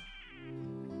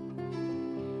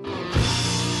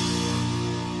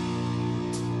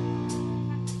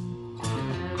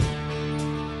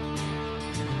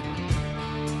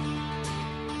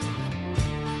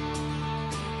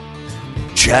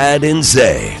 Chad and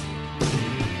Zay.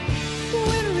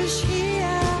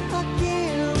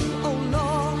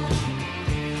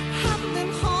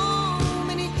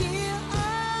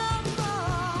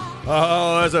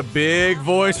 Oh, that's a big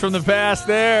voice from the past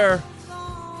there.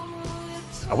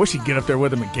 I wish he'd get up there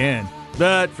with him again.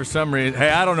 But for some reason, hey,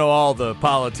 I don't know all the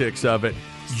politics of it.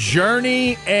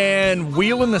 Journey and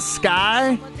Wheel in the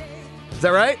Sky. Is that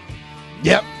right?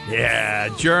 Yep. Yeah,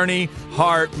 Journey,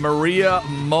 Hart, Maria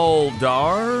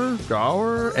Muldaur,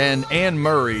 and Anne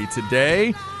Murray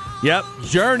today. Yep,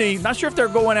 Journey. Not sure if they're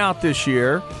going out this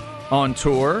year on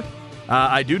tour.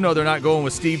 I do know they're not going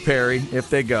with Steve Perry if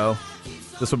they go.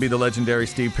 This will be the legendary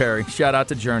Steve Perry. Shout out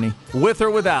to Journey. With or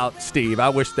without Steve. I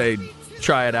wish they'd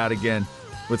try it out again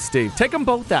with Steve. Take them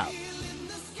both out.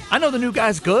 I know the new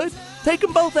guy's good. Take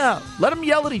them both out. Let them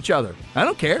yell at each other. I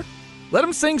don't care. Let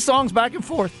them sing songs back and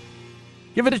forth.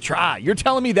 Give it a try. You're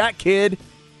telling me that kid,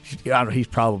 I don't know, he's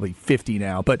probably 50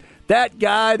 now, but that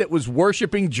guy that was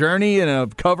worshiping Journey in a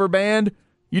cover band,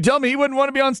 you tell me he wouldn't want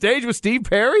to be on stage with Steve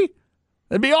Perry?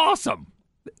 That'd be awesome.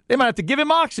 They might have to give him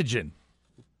oxygen.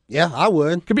 Yeah, I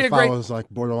would. Could be if a great. I was like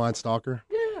borderline stalker.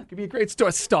 Yeah, could be a great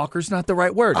story. Stalker's not the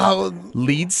right word.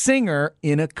 Lead singer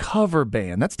in a cover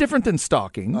band. That's different than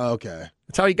stalking. Okay.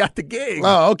 That's how he got the gig.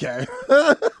 Oh, okay.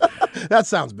 That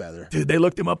sounds better. Dude, they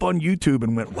looked him up on YouTube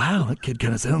and went, wow, that kid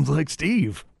kind of sounds like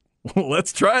Steve.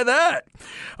 Let's try that.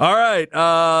 All right.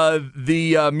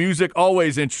 The music,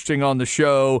 always interesting on the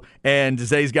show, and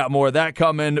Zay's got more of that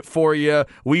coming for you.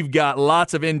 We've got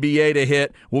lots of NBA to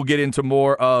hit. We'll get into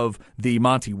more of the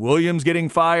Monty Williams getting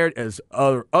fired, as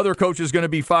other coaches going to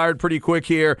be fired pretty quick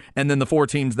here, and then the 4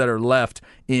 teams that are left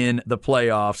in the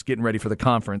playoffs getting ready for the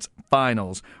conference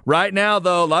finals. Right now,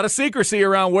 though, a lot of secrecy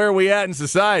around where we at in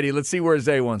society. Let's see where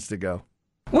Zay wants to go.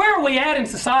 Where are we at in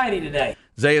society today?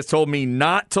 Zay has told me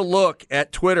not to look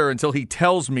at Twitter until he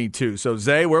tells me to. So,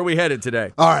 Zay, where are we headed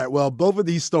today? All right, well, both of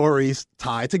these stories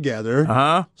tie together.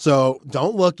 Uh-huh. So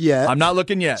don't look yet. I'm not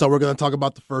looking yet. So we're going to talk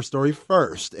about the first story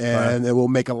first, and It will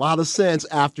make a lot of sense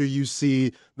after you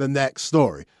see the next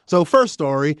story. So first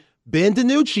story, Ben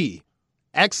DiNucci,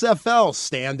 XFL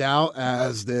standout,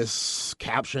 as this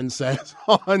caption says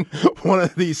on one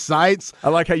of these sites. I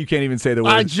like how you can't even say the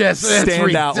word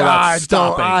stand out without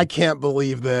stopping. I can't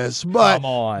believe this. But come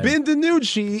on. Ben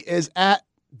DiNucci is at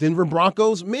Denver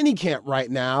Broncos minicamp right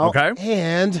now. Okay.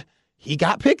 And he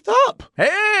got picked up.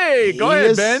 Hey, go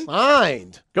ahead, Ben.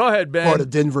 Signed. Go ahead, Ben. For the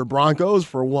Denver Broncos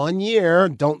for 1 year.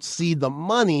 Don't see the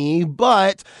money,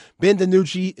 but Ben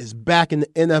DiNucci is back in the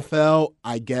NFL,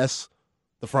 I guess.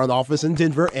 The front office in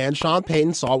Denver and Sean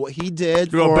Payton saw what he did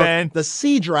for the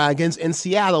Sea Dragons in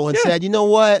Seattle and said, you know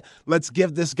what? Let's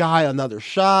give this guy another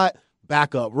shot,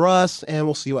 back up Russ, and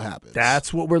we'll see what happens.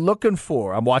 That's what we're looking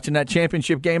for. I'm watching that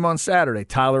championship game on Saturday.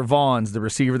 Tyler Vaughn's the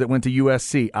receiver that went to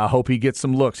USC. I hope he gets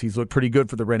some looks. He's looked pretty good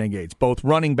for the Renegades. Both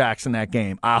running backs in that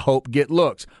game, I hope, get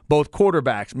looks. Both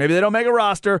quarterbacks. Maybe they don't make a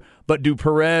roster, but do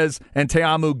Perez and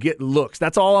Te'amu get looks?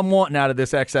 That's all I'm wanting out of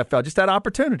this XFL, just that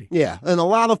opportunity. Yeah, and a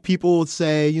lot of people would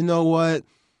say, you know what?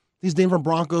 These Denver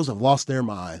Broncos have lost their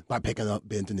mind by picking up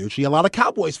Ben DiNucci. A lot of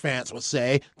Cowboys fans would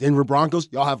say, Denver Broncos,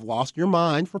 y'all have lost your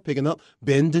mind for picking up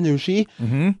Ben DiNucci.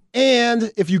 Mm-hmm.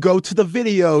 And if you go to the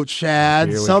video,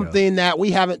 Chad, something that we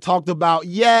haven't talked about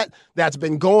yet that's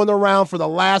been going around for the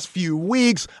last few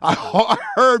weeks. I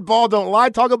heard Ball Don't Lie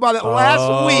talk about it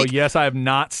last week. Oh, yes, I have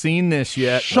not seen this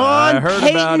yet. Sean I heard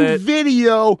Payton about it.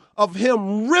 Video of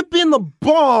him ripping the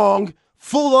bong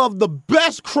full of the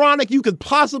best chronic you could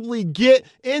possibly get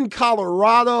in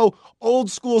Colorado, old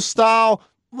school style,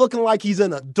 looking like he's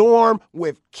in a dorm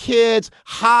with kids,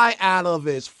 high out of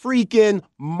his freaking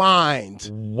mind.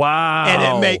 Wow. And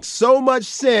it makes so much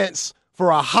sense for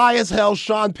a high as hell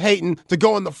Sean Payton to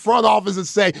go in the front office and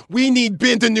say, we need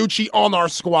Ben DiNucci on our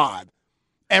squad.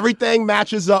 Everything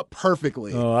matches up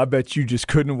perfectly. Oh, I bet you just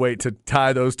couldn't wait to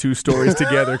tie those two stories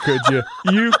together, could you?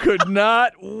 You could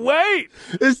not wait.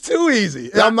 It's too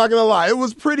easy. I'm not going to lie. It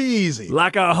was pretty easy.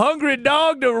 Like a hungry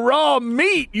dog to raw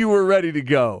meat, you were ready to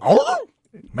go. Oh.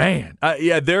 Man,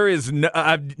 there is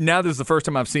now this is the first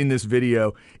time I've seen this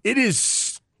video. It is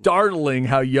startling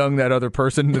how young that other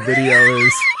person in the video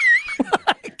is.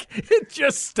 It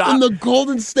just stops. In the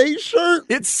Golden State shirt?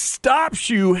 It stops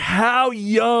you how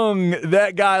young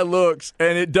that guy looks,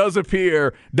 and it does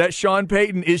appear that Sean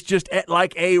Payton is just at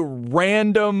like a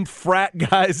random frat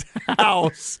guy's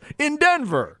house in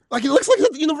Denver. Like, it looks like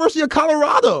at the University of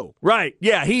Colorado. Right.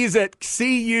 Yeah, he's at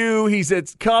CU. He's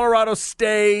at Colorado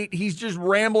State. He's just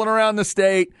rambling around the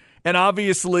state, and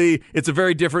obviously it's a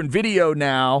very different video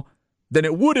now than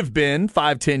it would have been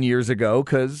 5-10 years ago,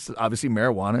 because obviously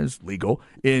marijuana is legal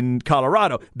in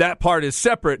Colorado. That part is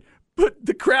separate, but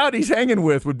the crowd he's hanging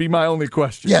with would be my only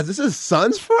question. Yeah, this is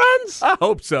son's friends? I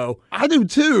hope so. I do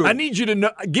too. I need you to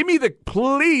know.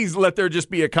 Please let there just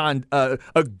be a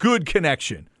good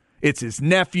connection. It's his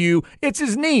nephew. It's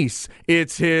his niece.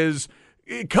 It's his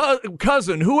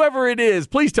cousin, whoever it is.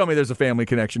 Please tell me there's a family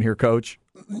connection here, Coach.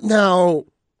 Now,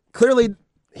 clearly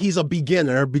he's a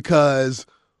beginner because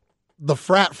the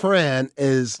frat friend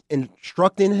is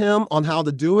instructing him on how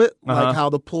to do it, like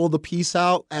how to pull the piece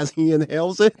out as he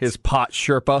inhales it. His pot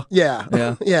Sherpa.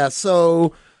 Yeah. Yeah.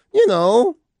 So,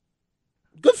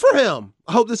 good for him.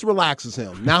 I hope this relaxes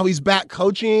him. Now he's back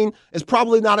coaching. It's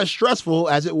probably not as stressful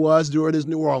as it was during his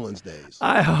New Orleans days.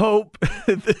 I hope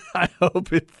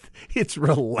it's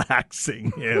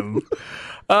relaxing him.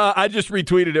 I just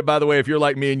retweeted it, by the way. If you're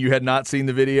like me and you had not seen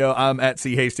the video, I'm at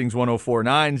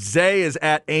chastings1049. Zay is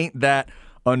at ain'tthat_Zay.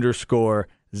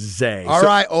 All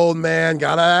right, old man.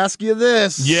 Gotta ask you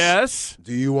this. Yes?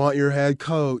 Do you want your head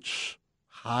coach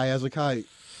high as a kite?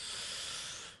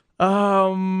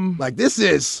 Like, this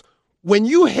is, when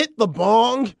you hit the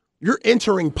bong, you're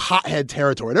entering pothead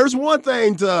territory. There's one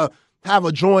thing to have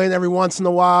a joint every once in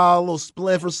a while, a little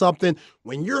spliff or something.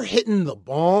 When you're hitting the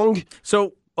bong,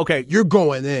 okay, you're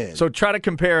going in. So try to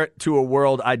compare it to a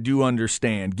world I do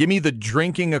understand. Give me the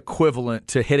drinking equivalent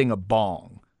to hitting a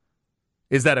bong.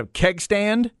 Is that a keg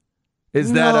stand?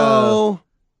 Is that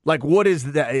what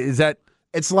is that? Is that?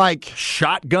 It's like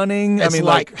shotgunning. It's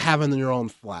like having your own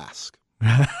flask.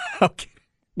 Okay.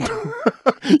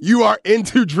 You are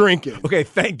into drinking. Okay,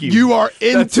 thank you. You are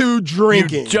into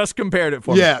drinking. You just compared it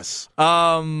for me. Yes.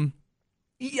 I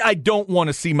don't want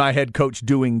to see my head coach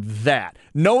doing that.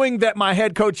 Knowing that my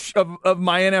head coach of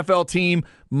my NFL team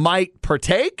might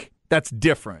partake, that's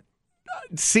different.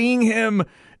 Seeing him,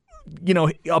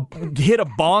 hit a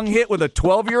bong hit with a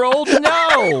 12-year-old?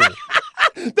 No.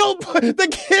 The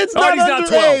kid's not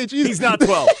underage. 12. He's not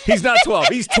 12. He's not 12.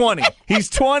 He's 20. He's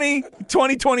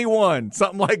 21,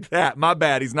 something like that. My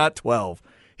bad. He's not 12.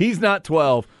 He's not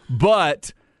 12,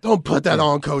 but don't put that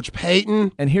on Coach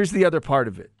Payton. And here's the other part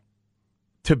of it.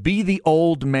 To be the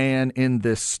old man in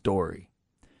this story,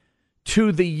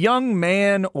 to the young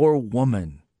man or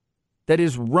woman that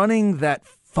is running that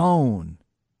phone,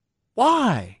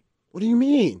 why? What do you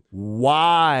mean?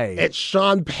 Why? It's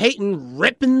Sean Payton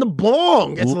ripping the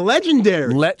bong. It's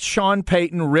legendary. Let Sean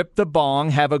Payton rip the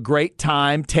bong, have a great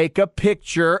time, take a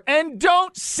picture, and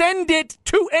don't send it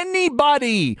to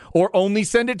anybody or only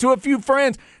send it to a few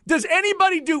friends. Does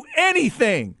anybody do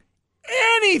anything?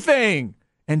 Anything?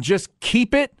 And just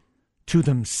keep it to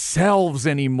themselves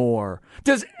anymore?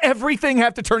 Does everything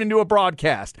have to turn into a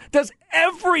broadcast? Does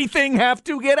everything have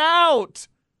to get out?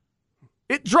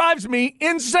 It drives me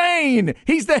insane.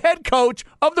 He's the head coach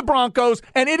of the Broncos,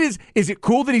 and is it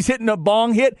cool that he's hitting a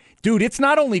bong hit? Dude, it's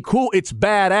not only cool, it's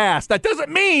badass. That doesn't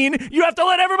mean you have to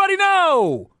let everybody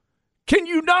know. Can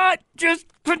you not just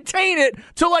contain it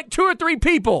to like 2 or 3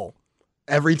 people?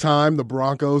 Every time the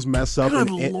Broncos mess up,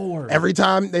 every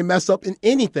time they mess up in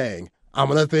anything, I'm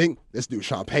going to think, this dude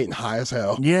Sean Payton high as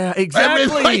hell. Yeah,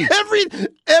 exactly.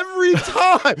 Every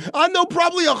time. I know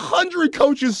probably 100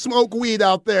 coaches smoke weed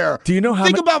out there. Do you know how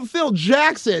Think about Phil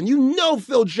Jackson. You know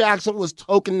Phil Jackson was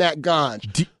toking that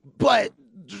ganj. But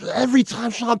every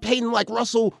time Sean Payton, like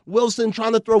Russell Wilson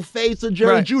trying to throw fades to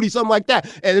Jerry Jeudy, something like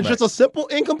that. And it's just a simple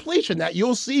incompletion that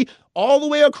you'll see all the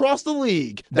way across the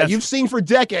league that you've seen for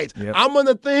decades. Yep. I'm going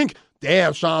to think,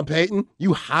 damn, Sean Payton,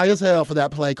 you high as hell for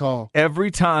that play call.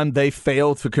 Every time they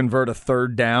fail to convert a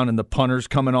third down and the punter's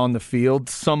coming on the field,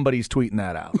 somebody's tweeting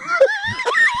that out.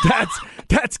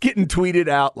 That's getting tweeted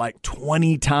out like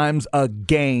 20 times a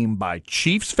game by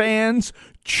Chiefs fans,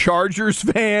 Chargers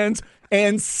fans,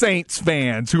 and Saints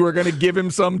fans who are going to give him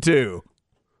some too.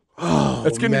 Oh,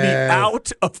 it's going to be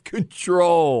out of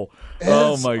control.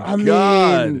 Oh, my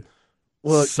God.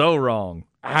 Look, so wrong.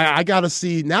 I got to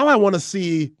see. Now I want to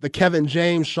see the Kevin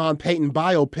James, Sean Payton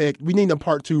biopic. We need a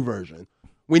part 2 version.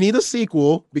 We need a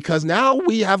sequel because now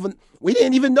we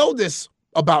didn't even know this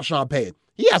about Sean Payton.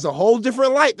 He has a whole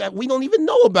different light that we don't even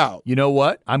know about. You know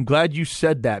what? I'm glad you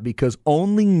said that because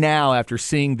only now after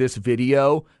seeing this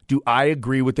video do I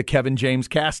agree with the Kevin James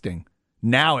casting.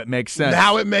 Now it makes sense.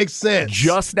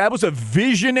 That was a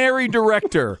visionary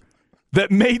director that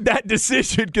made that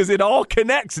decision because it all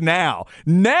connects now.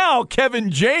 Now Kevin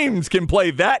James can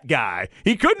play that guy.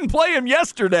 He couldn't play him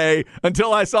yesterday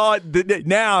until I saw it.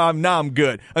 Now I'm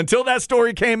good. Until that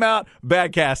story came out,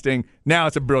 bad casting. Now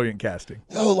it's a brilliant casting.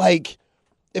 So, like,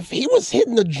 if he was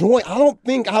hitting the joint, I don't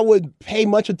think I would pay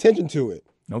much attention to it.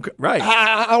 Okay, right.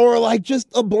 Or like just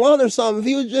a blunt or something. If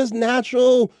he was just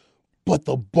natural, but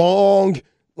the bong,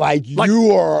 like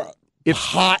you are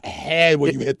hot head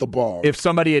when you hit the ball. If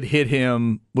somebody had hit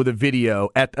him with a video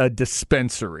at a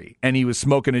dispensary and he was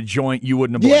smoking a joint, you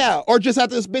wouldn't have blamed. Yeah, or just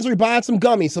at the dispensary buying some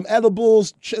gummies, some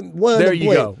edibles. There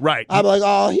you go. Right. I'm like,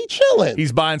 oh, he chilling.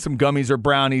 He's buying some gummies or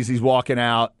brownies. He's walking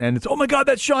out, and it's, oh, my God,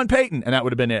 that's Sean Payton. And that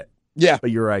would have been it. Yeah.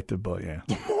 But you're right, yeah.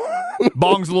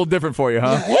 Bong's a little different for you,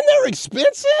 huh? Yeah, and they're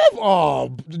expensive?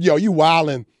 Oh, yo, you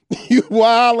wildin'. You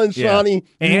wildin', Shawnee.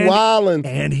 Yeah. You wildin'.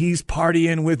 And he's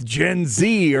partying with Gen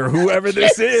Z or whoever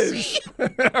this is.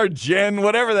 Or Gen,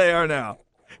 whatever they are now.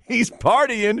 He's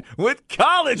partying with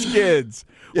college kids.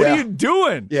 What are you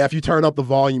doing? Yeah, if you turn up the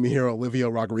volume, you hear Olivia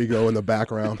Rodrigo in the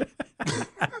background.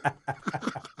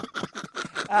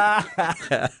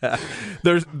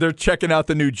 They're checking out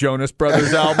the new Jonas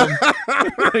Brothers album.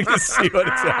 see what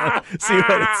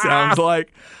it sounds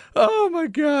like. Oh, my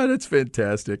God, that's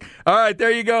fantastic. All right, there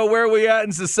you go. Where are we at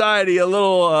in society? A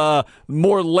little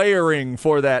more layering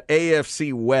for that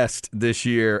AFC West this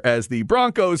year as the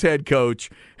Broncos head coach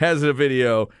has a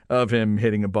video of him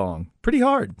hitting a bong pretty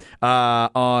hard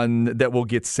on that will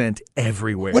get sent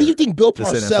everywhere. What do you think Bill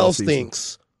Parcells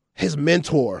thinks? His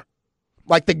mentor,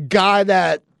 like the guy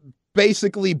that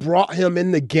basically brought him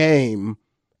in the game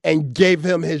and gave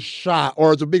him his shot,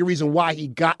 or is a big reason why he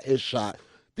got his shot.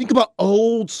 Think about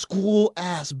old school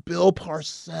ass Bill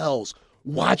Parcells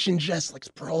watching just like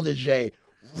his protege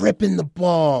ripping the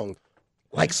bong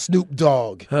like Snoop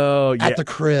Dogg at the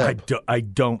crib. I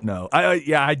don't know.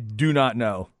 I do not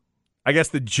know. I guess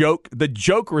the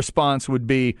joke response would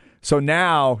be, so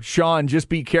now, Sean, just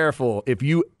be careful. If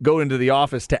you go into the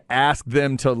office to ask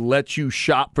them to let you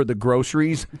shop for the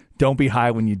groceries, don't be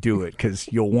high when you do it because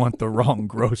you'll want the wrong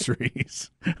groceries.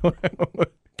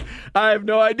 I have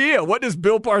no idea. What does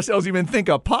Bill Parcells even think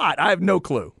of pot? I have no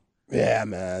clue. Yeah,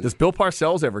 man. Does Bill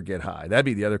Parcells ever get high? That'd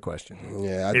be the other question.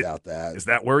 Yeah, I doubt that. Is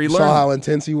that where he learned? Saw how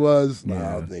intense he was? No,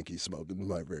 I don't think he's smoking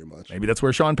like very much. Maybe that's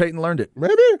where Sean Payton learned it.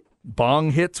 Maybe.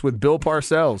 Bong hits with Bill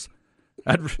Parcells.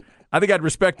 I think I'd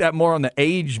respect that more on the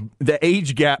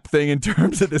age gap thing in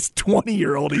terms of this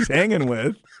 20-year-old he's hanging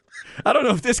with. I don't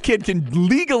know if this kid can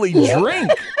legally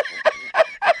drink.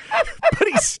 But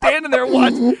he's standing there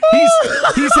watching.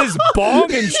 He's his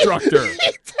bong instructor.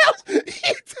 He tells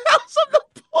him to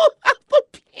pull out the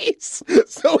piece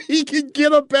so he can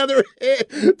get a better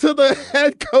hit to the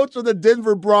head coach of the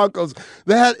Denver Broncos.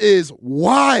 That is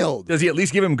wild. Does he at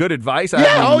least give him good advice?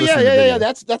 Yeah.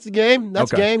 That's the game.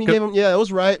 That's okay. Game. He gave him. Yeah, it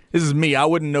was right. This is me. I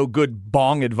wouldn't know good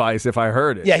bong advice if I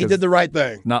heard it. Yeah, he did the right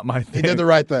thing. Not my thing. He did the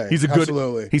right thing.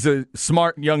 Absolutely. He's a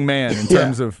smart young man in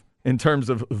terms of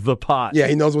the pot. Yeah,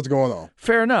 he knows what's going on.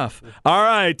 Fair enough. All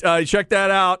right. Check that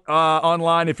out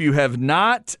online if you have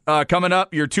not. Coming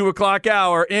up, your 2 o'clock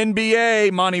hour,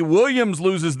 NBA. Monty Williams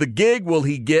loses the gig. Will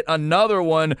he get another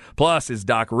one? Plus, is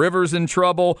Doc Rivers in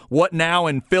trouble? What now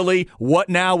in Philly? What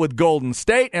now with Golden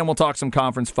State? And we'll talk some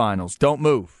conference finals. Don't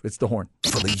move. It's the Horn.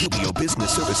 From the UBO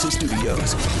Business Services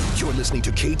Studios, you're listening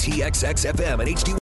to KTXX FM and HD